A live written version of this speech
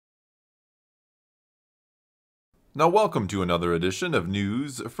Now welcome to another edition of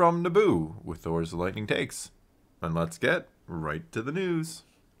News from Naboo with Thor's Lightning Takes. And let's get right to the news.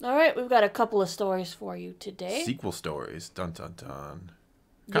 All right, we've got a couple of stories for you today. Sequel stories. Dun dun dun.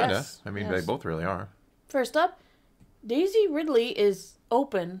 Kinda. Yes, They both really are. First up, Daisy Ridley is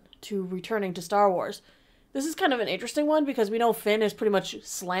open to returning to Star Wars. This is kind of an interesting one because we know Finn has pretty much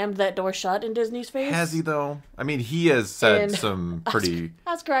slammed that door shut in Disney's face. Has he, though? I mean, he has said And some pretty...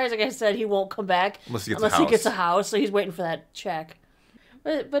 Oscar Isaac has said he won't come back Unless he gets a house, so he's waiting for that check.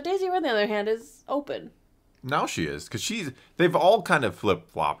 But Daisy, on the other hand, is open. Now she is, because they've all kind of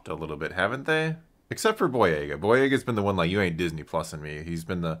flip-flopped a little bit, haven't they? Except for Boyega. Boyega's been the one like, you ain't Disney Plus in me. He's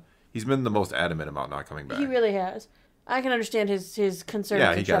been the most adamant about not coming back. He really has. I can understand his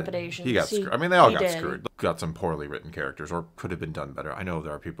concerns and trepidation. He got screwed. I mean, they all got screwed. Got some poorly written characters, or could have been done better. I know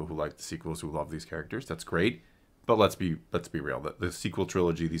there are people who like the sequels who love these characters. That's great. But let's be real. The sequel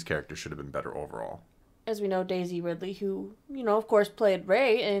trilogy, these characters should have been better overall. As we know, Daisy Ridley, who, of course, played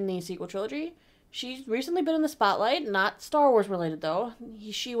Rey in the sequel trilogy, she's recently been in the spotlight, not Star Wars related, though.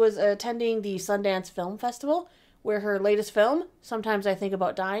 She was attending the Sundance Film Festival, where her latest film, Sometimes I Think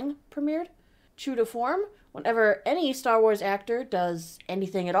About Dying, premiered. True to form, whenever any Star Wars actor does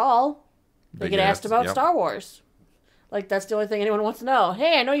anything at all, they get asked about Star Wars. Like, that's the only thing anyone wants to know.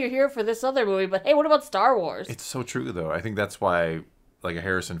 Hey, I know you're here for this other movie, but hey, what about Star Wars? It's so true, though. I think that's why, like, a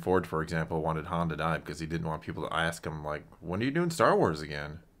Harrison Ford, for example, wanted Han to die, because he didn't want people to ask him, like, when are you doing Star Wars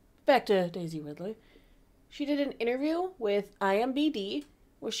again? Back to Daisy Ridley. She did an interview with IMBD,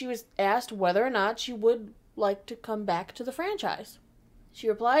 where she was asked whether or not she would like to come back to the franchise. She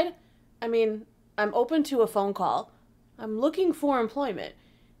replied, I'm open to a phone call. I'm looking for employment.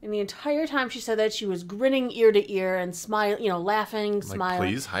 And the entire time she said that, she was grinning ear to ear and laughing, smiling.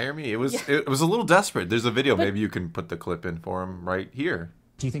 Please hire me. It was a little desperate. There's a video. Maybe you can put the clip in for him right here.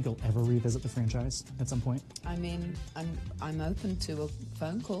 Do you think you'll ever revisit the franchise at some point? I'm open to a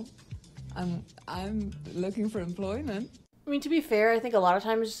phone call. I'm looking for employment. To be fair, I think a lot of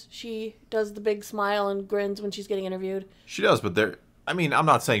times she does the big smile and grins when she's getting interviewed. She does, but I'm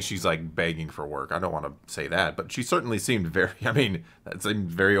not saying she's like begging for work. I don't want to say that, but she certainly seemed that seemed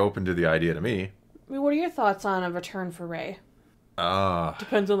very open to the idea to me. What are your thoughts on a return for Rey?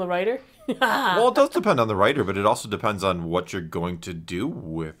 Depends on the writer. Well, it does depend on the writer, but it also depends on what you're going to do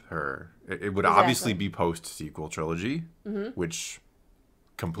with her. It would obviously be post-sequel trilogy, which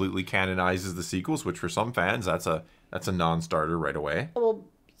completely canonizes the sequels, which for some fans, that's a non-starter right away. Well,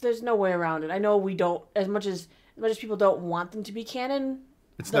 there's no way around it. I know we don't, as much as people don't want them to be canon,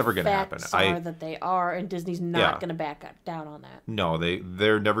 it's never going to happen. The facts are that they are, and Disney's not going to back down on that. No,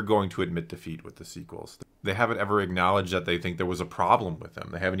 they're never going to admit defeat with the sequels. They haven't ever acknowledged that they think there was a problem with them.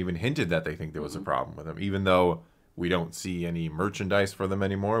 They haven't even hinted that they think there was a problem with them, even though we don't see any merchandise for them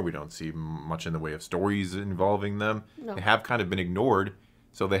anymore. We don't see much in the way of stories involving them. No. They have kind of been ignored,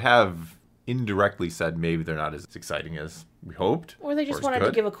 so they have indirectly said maybe they're not as exciting as we hoped. Or they just wanted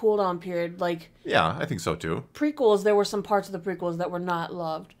to give a cool-down period. Yeah, I think so too. Prequels, there were some parts of the prequels that were not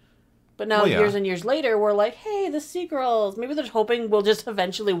loved. But now, years and years later, we're like, hey, the sequels. Maybe they're just hoping we'll just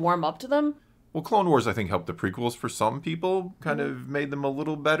eventually warm up to them. Well, Clone Wars, I think, helped the prequels for some people, kind of made them a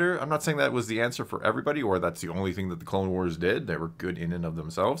little better. I'm not saying that was the answer for everybody, or that's the only thing that the Clone Wars did. They were good in and of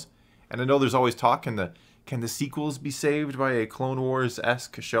themselves. And I know there's always talk, can the sequels be saved by a Clone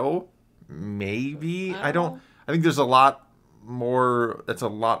Wars-esque show? Maybe. I think there's a lot more. That's a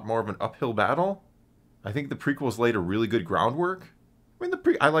lot more of an uphill battle. I think the prequels laid a really good groundwork.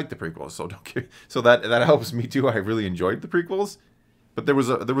 I like the prequels, so that helps me too. I really enjoyed the prequels, but there was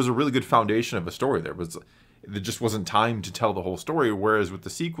a really good foundation of a story. There just wasn't time to tell the whole story. Whereas with the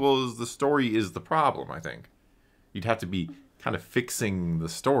sequels, the story is the problem. I think you'd have to be kind of fixing the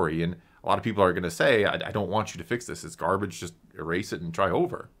story, and a lot of people are going to say, "I don't want you to fix this. It's garbage. Just erase it and try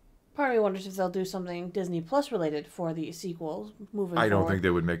over." Part of me wonders if they'll do something Disney Plus related for the sequels moving forward. I don't think they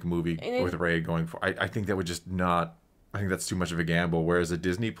would make a movie with Rey going for. I think that would just not. I think that's too much of a gamble. Whereas a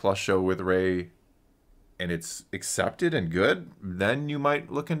Disney Plus show with Rey, and it's accepted and good, then you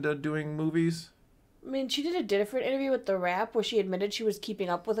might look into doing movies. She did a different interview with The Wrap where she admitted she was keeping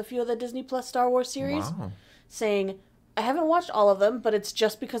up with a few of the Disney Plus Star Wars series, saying, I haven't watched all of them, but it's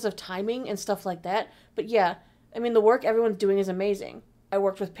just because of timing and stuff like that. But yeah, the work everyone's doing is amazing. I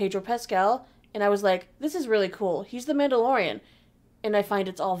worked with Pedro Pascal, and I was like, this is really cool. He's the Mandalorian. And I find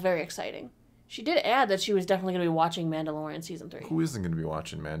it's all very exciting. She did add that she was definitely going to be watching Mandalorian Season 3. Who isn't going to be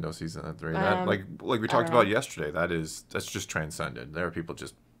watching Mando Season 3? Like we talked about yesterday, that's just transcended. There are people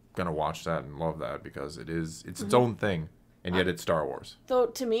just going to watch that and love that because it's its own thing, and yet it's Star Wars. Though,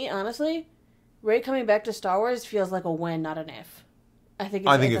 to me, honestly, Rey coming back to Star Wars feels like a when, not an if. I think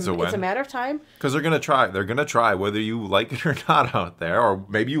it's a win. It's a matter of time. Because they're gonna try. They're gonna try whether you like it or not out there, or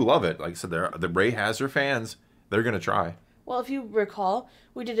maybe you love it. Like I said, the Rey has her fans. They're gonna try. Well, if you recall,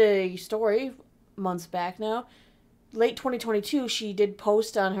 we did a story months back now. Late 2022, she did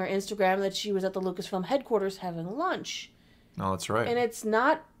post on her Instagram that she was at the Lucasfilm headquarters having lunch. No, that's right. And it's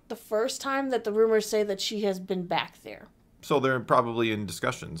not the first time that the rumors say that she has been back there. So they're probably in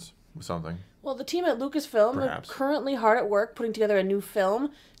discussions with something. Well, the team at Lucasfilm Perhaps. are currently hard at work putting together a new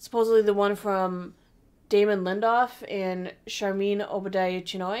film, supposedly the one from Damon Lindelof and Sharmeen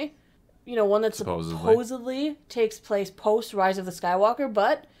Obaiyed-Chinoy. You know, one that supposedly takes place post Rise of the Skywalker,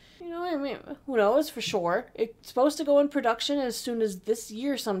 but, you know, I mean, who knows for sure. It's supposed to go in production as soon as this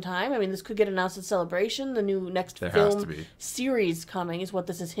year sometime. I mean, this could get announced at Celebration. The new next film series coming is what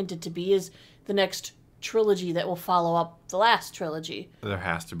this is hinted to be, is the next trilogy that will follow up the last trilogy. There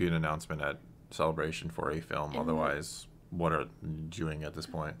has to be an announcement at Celebration for a film, otherwise, what are you doing at this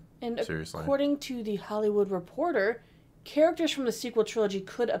point? And seriously, according to the Hollywood Reporter, characters from the sequel trilogy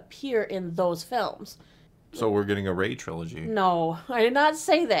could appear in those films. So we're getting a Rey trilogy. No, I did not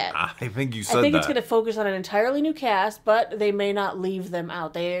say that. I think you said that. I think it's going to focus on an entirely new cast, but they may not leave them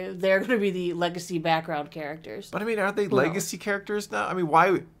out. They're going to be the legacy background characters. But I mean, are they legacy characters now? I mean,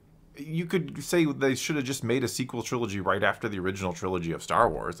 why? You could say they should have just made a sequel trilogy right after the original trilogy of Star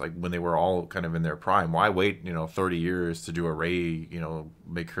Wars, like when they were all kind of in their prime. Why wait, 30 years to do a Rey,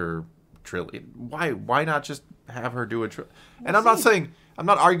 make her trilogy? Why not just have her do a trilogy? And I'm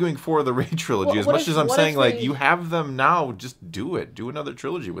not arguing for the Rey trilogy as much as I'm saying, like, you have them now, just do it. Do another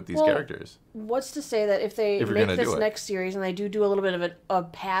trilogy with these characters. What's to say that if they make this next series and they do a little bit of a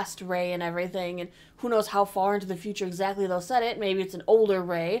past Rey and everything, and who knows how far into the future exactly they'll set it, maybe it's an older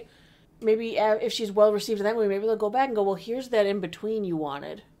Rey. Maybe if she's well received in that movie, maybe they'll go back and go, well, here's that in-between you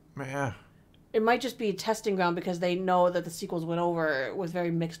wanted. Yeah. It might just be a testing ground because they know that the sequels went over with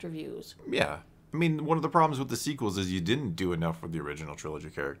very mixed reviews. Yeah. I mean, one of the problems with the sequels is you didn't do enough with the original trilogy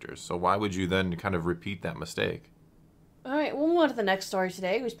characters. So why would you then kind of repeat that mistake? All right, we'll move on to the next story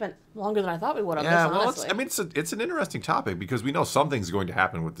today. We spent longer than I thought we would on this, honestly. It's an interesting topic because we know something's going to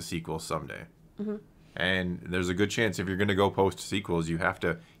happen with the sequels someday. Mm-hmm. And there's a good chance if you're going to go post sequels, you have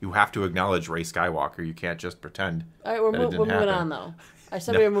to acknowledge Rey Skywalker. You can't just pretend. All right, we're moving on, though. I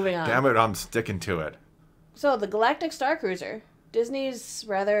said we were moving on. Damn it, I'm sticking to it. So, the Galactic Star Cruiser, Disney's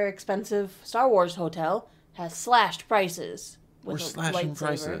rather expensive Star Wars hotel, has slashed prices. We're slashing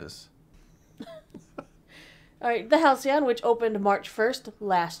prices. All right, the Halcyon, which opened March 1st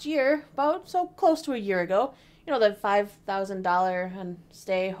last year, about so close to a year ago. You know, the $5,000 and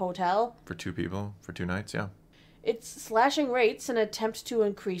stay hotel. For 2 people, for 2 nights, yeah. It's slashing rates in an attempt to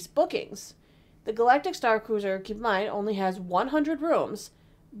increase bookings. The Galactic Star Cruiser, keep in mind, only has 100 rooms,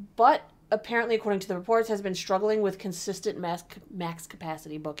 but apparently, according to the reports, has been struggling with consistent max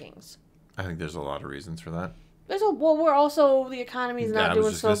capacity bookings. I think there's a lot of reasons for that. We're also, the economy's not doing so great. I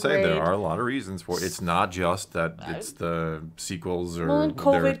was just going to say, there are a lot of reasons for it. It's not just that it's the sequels or... Well, and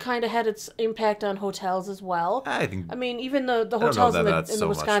COVID kind of had its impact on hotels as well. I mean, even the hotels in the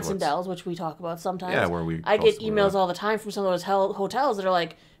Wisconsin Dells, which we talk about sometimes. Yeah, where I get emails all the time from some of those hotels that are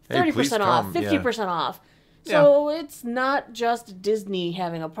like 30% off, 50% off. So it's not just Disney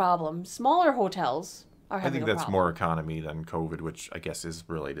having a problem. Smaller hotels are having a problem. I think that's more economy than COVID, which I guess is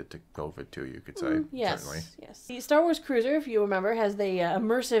related to COVID too, you could say. Yes, certainly. Yes. The Star Wars Cruiser, if you remember, has the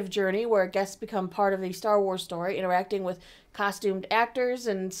immersive journey where guests become part of the Star Wars story, interacting with costumed actors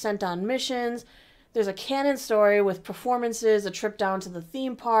and sent on missions. There's a canon story with performances, a trip down to the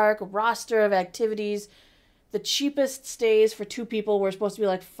theme park, a roster of activities. The cheapest stays for 2 people were supposed to be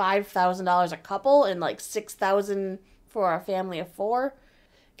like $5,000 a couple and like $6,000 for a family of 4.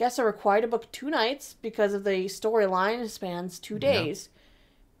 Guests are required to book 2 nights because of the storyline spans 2 days. Yeah.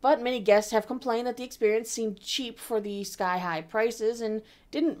 But many guests have complained that the experience seemed cheap for the sky-high prices and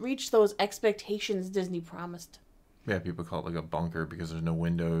didn't reach those expectations Disney promised. Yeah, people call it like a bunker because there's no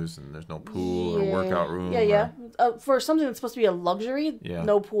windows and there's no pool or workout room. For something that's supposed to be a luxury,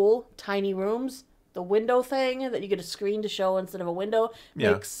 no pool, tiny rooms, the window thing that you get a screen to show instead of a window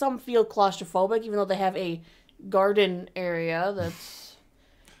makes some feel claustrophobic, even though they have a garden area that's...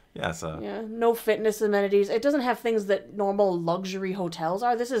 no fitness amenities. It doesn't have things that normal luxury hotels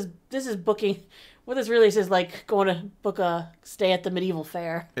are. This is booking. What this really is like going to book a stay at the medieval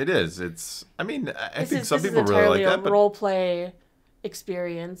fair. It is. I think some people really like that. But role play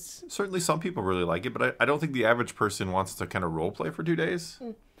experience. Certainly, some people really like it, but I don't think the average person wants to kind of role play for 2 days.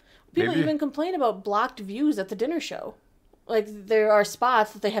 People even complain about blocked views at the dinner show. Like there are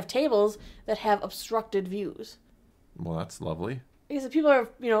spots that they have tables that have obstructed views. Well, that's lovely. Because people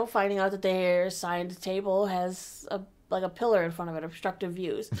are, finding out that their assigned table has a like a pillar in front of it, obstructive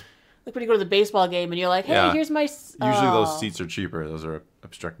views. Like when you go to the baseball game and you're like, hey, Yeah. here's my... Usually those seats are cheaper. Those are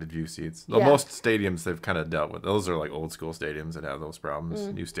obstructed view seats. Yeah. Most stadiums they've kind of dealt with. Those are like old school stadiums that have those problems.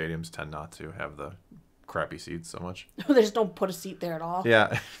 New stadiums tend not to have the crappy seats so much. They just don't put a seat there at all.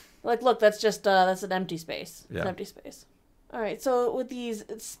 Yeah. Like, look, that's just that's an empty space. It's Yeah. an empty space. All right, so with these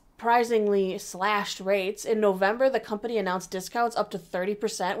surprisingly slashed rates, in November, the company announced discounts up to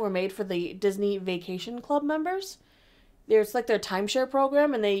 30% were made for the Disney Vacation Club members. It's like their timeshare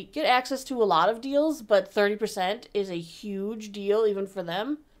program, and they get access to a lot of deals, but 30% is a huge deal even for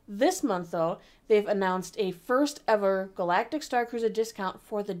them. This month, though, they've announced a first ever Galactic Star Cruiser discount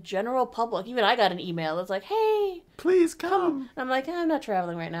for the general public. Even I got an email that's like, hey, Please come. and I'm like, I'm not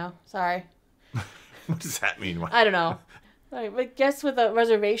traveling right now. Sorry. What does that mean? I don't know. Right, but guests with a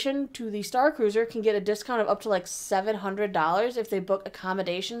reservation to the Star Cruiser can get a discount of up to like $700 if they book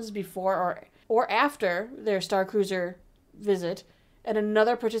accommodations before or after their Star Cruiser visit at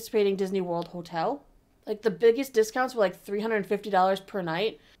another participating Disney World hotel. Like the biggest discounts were like $350 per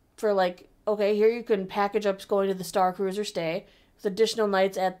night for like, okay, here you can package up going to the Star Cruiser stay with additional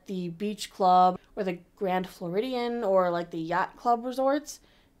nights at the Beach Club or the Grand Floridian or like the Yacht Club resorts.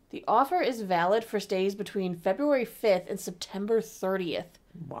 The offer is valid for stays between February 5th and September 30th.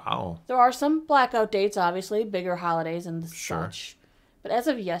 Wow. There are some blackout dates, obviously, bigger holidays and Sure. such. But as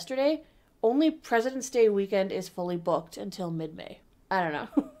of yesterday, only President's Day weekend is fully booked until mid-May. I don't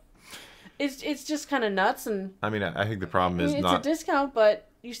know. It's just kind of nuts, and I mean, I think the problem is it's not a discount, but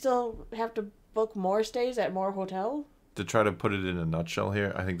you still have to book more stays at more hotels. to try to put it in a nutshell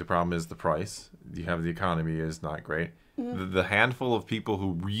here. I think the problem is the price. You have the economy is not great. The handful of people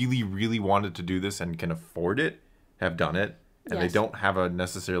who really, really wanted to do this and can afford it have done it, and they Yes. don't have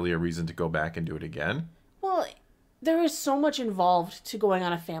necessarily a reason to go back and do it again. Well, there is so much involved to going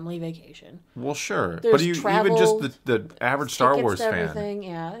on a family vacation. Well, sure, There's but even travel, just the average Star Tickets Wars to fan, everything,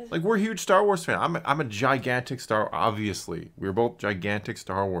 yeah. like we're huge Star Wars fan. I'm a gigantic obviously, we're both gigantic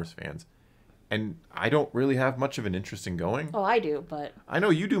Star Wars fans, and I don't really have much of an interest in going. Oh, I do, but I know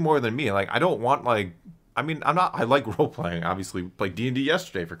you do more than me. Like I don't want like. I mean, I like role playing. Obviously, played D&D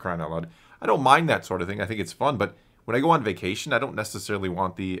yesterday for crying out loud. I don't mind that sort of thing. I think it's fun. But when I go on vacation, I don't necessarily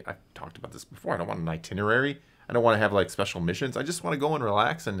want I've talked about this before. I don't want an itinerary. I don't want to have like special missions. I just want to go and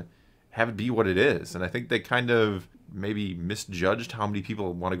relax and have it be what it is. And I think they kind of maybe misjudged how many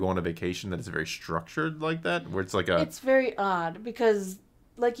people want to go on a vacation that is very structured like that, where it's like it's very odd because,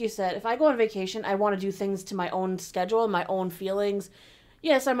 like you said, if I go on vacation, I want to do things to my own schedule and my own feelings.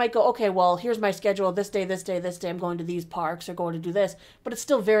 Yes, I might go, okay, well, here's my schedule. This day, this day, this day, I'm going to these parks or going to do this. But it's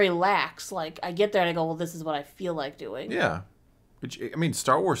still very lax. Like, I get there and I go, well, this is what I feel like doing. Yeah. Which, I mean,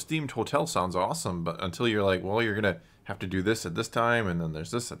 Star Wars themed hotel sounds awesome, but until you're like, well, you're going to have to do this at this time, and then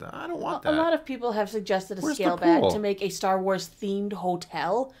there's this at that. I don't want that. A lot of people have suggested a Where's the scale back pool? to make a Star Wars themed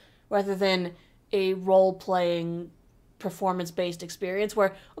hotel rather than a role-playing, performance-based experience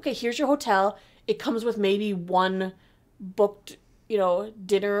where, okay, here's your hotel. It comes with maybe one booked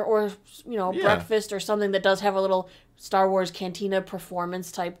dinner or, Yeah. breakfast or something that does have a little Star Wars Cantina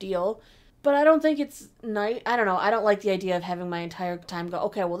performance type deal. But I don't think it's nice. I don't know. I don't like the idea of having my entire time go,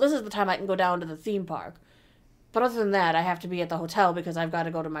 okay, well, this is the time I can go down to the theme park. But other than that, I have to be at the hotel because I've got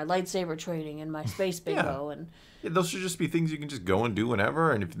to go to my lightsaber training and my space bingo. And Yeah, those should just be things you can just go and do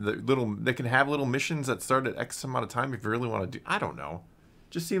whenever, and if they can have little missions that start at X amount of time if you really want to do. I don't know.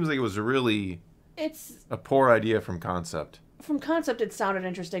 Just seems like it was really it's a poor idea from concept. from concept, it sounded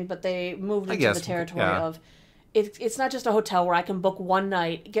interesting, but they moved I into guess, the territory yeah. of it's not just a hotel where I can book one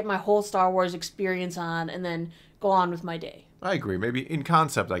night, get my whole Star Wars experience on, and then go on with my day. I agree. Maybe in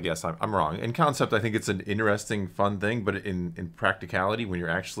concept, I guess I'm wrong. In concept, I think it's an interesting, fun thing, but in practicality, when you're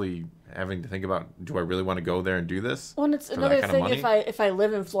actually having to think about, do I really want to go there and do this? Well, and it's for another that kind of thing money? if I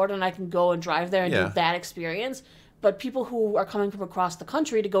live in Florida and I can go and drive there and Yeah. do that experience, but people who are coming from across the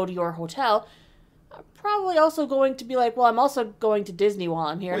country to go to your hotel are probably also going to be like, well, I'm also going to Disney while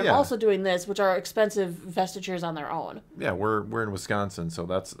I'm here, and Well, I'm yeah. also doing this, which are expensive vestures on their own. Yeah, we're in Wisconsin, so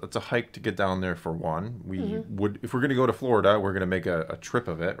that's a hike to get down there for one. We Mm-hmm. would, if we're going to go to Florida, we're going to make a trip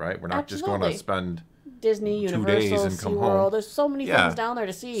of it, right? We're not just going to Absolutely. spend. Disney, 2 days Universal, and come SeaWorld. home. There's so many Yeah. things down there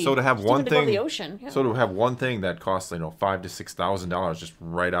to see. So to have Just one even to go to thing, the ocean. Yeah. so to have one thing that costs $5,000 to $6,000 just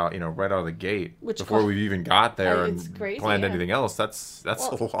right out of the gate Which before cost- we've even got there it's and crazy, planned yeah. anything else. That's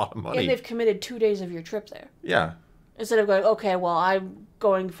Well, a lot of money. And they've committed 2 days of your trip there. Yeah, Instead of going, okay, well, I'm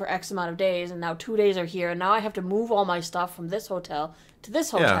going for X amount of days, and now 2 days are here, and now I have to move all my stuff from this hotel to this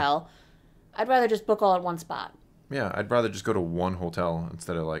hotel. I'd rather just book all at one spot. yeah. I'd rather just go to one hotel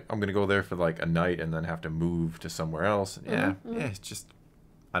instead of I'm going to go there for a night and then have to move to somewhere else. Yeah, Mm-hmm. yeah. It's just,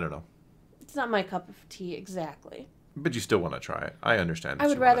 I don't know. It's not my cup of tea exactly. But you still want to try it. I understand. That I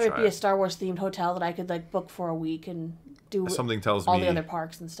would you wanna rather it try be a Star Wars themed hotel that I could like book for a week and do Something tells all me the other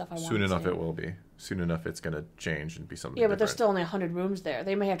parks and stuff I want. soon enough it will be. Soon enough it's going to change and be something Yeah, but there's different. still only 100 rooms there.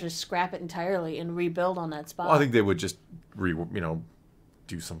 They may have to scrap it entirely and rebuild on that spot. Well, I think they would just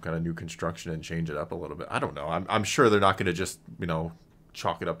do some kind of new construction and change it up a little bit. I don't know. I'm sure they're not going to just,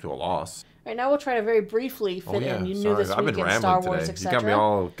 chalk it up to a loss. Right now, we'll try to very briefly fit in. You knew this I've week been in Star rambling Wars, today. etc. You got me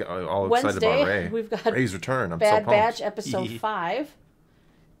all excited about Wednesday, Rey. we've got Rey's return. I'm Bad so pumped. Batch episode 5.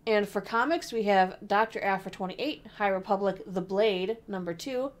 And for comics, we have Dr. Aphra 28, High Republic The Blade number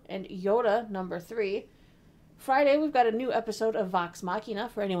 2, and Yoda number 3. Friday, we've got a new episode of Vox Machina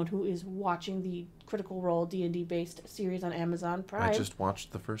for anyone who is watching the Critical Role D&D based series on Amazon Prime. I just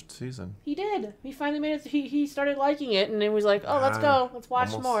watched the first season. He did. He finally made it. He started liking it, and it was like, oh, let's go. Let's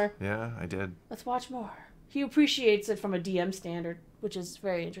watch more. Yeah, I did. Let's watch more. He appreciates it from a DM standard, which is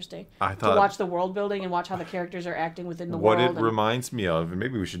very interesting. I thought to watch the world building and watch how the characters are acting within the world. What it reminds me of, and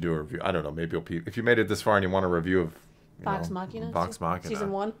maybe we should do a review. I don't know. Maybe if you made it this far and you want a review of Vox Machina,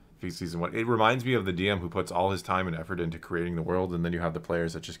 season 1. Season 1. It reminds me of the DM who puts all his time and effort into creating the world, and then you have the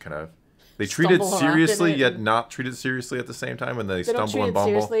players that just kind of they treat it seriously yet not treat it seriously at the same time, and they stumble and bumble. They don't treat it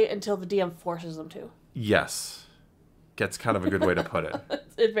seriously until the DM forces them to. Yes. That's kind of a good way to put it.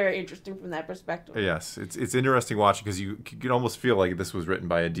 It's very interesting from that perspective. Yes, it's interesting watching because you can almost feel like this was written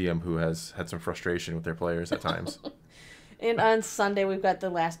by a DM who has had some frustration with their players at times. And on Sunday, we've got The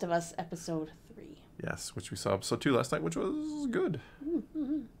Last of Us episode 3. Yes, which we saw episode 2 last night, which was good.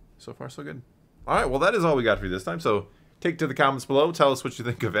 Mm-hmm. So far, so good. All right, well, that is all we got for you this time. So take to the comments below. Tell us what you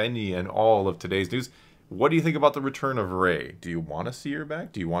think of any and all of today's news. What do you think about the return of Rey? Do you want to see her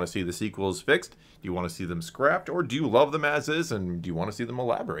back? Do you want to see the sequels fixed? Do you want to see them scrapped? Or do you love them as is and do you want to see them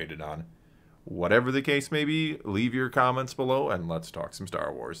elaborated on? Whatever the case may be, leave your comments below and let's talk some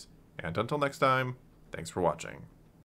Star Wars. And until next time, thanks for watching.